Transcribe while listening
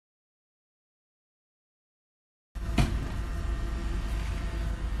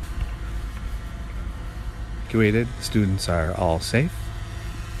evacuated. Students are all safe.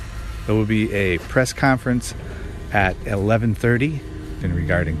 There will be a press conference at 11:30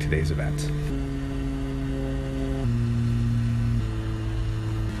 regarding today's events.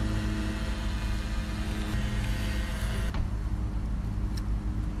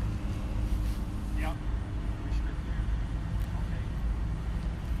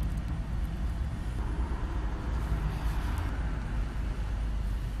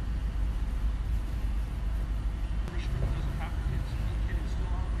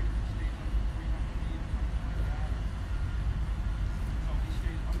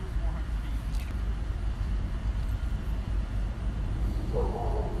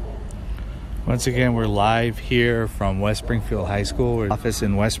 Once again, we're live here from West Springfield High School, office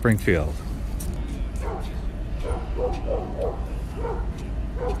in West Springfield.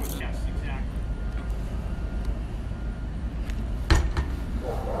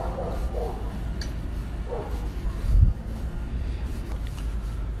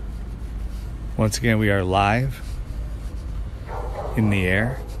 Once again, we are live in the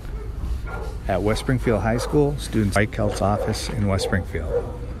air at West Springfield High School, students' White Celt's office in West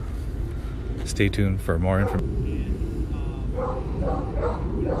Springfield. Stay tuned for more information.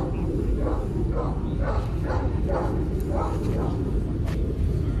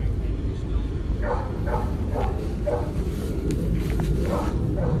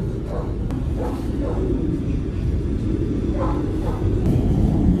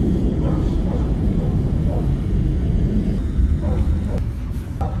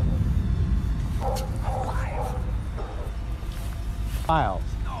 Files.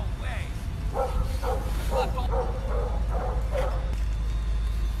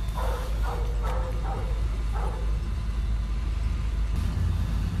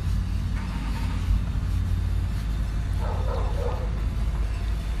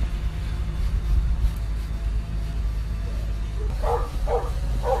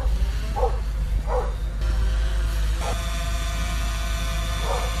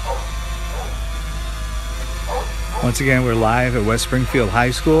 Once again, we're live at West Springfield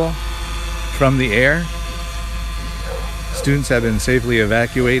High School from the air. Students have been safely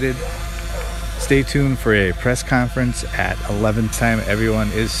evacuated. Stay tuned for a press conference at 11 time. Everyone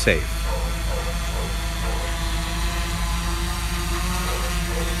is safe.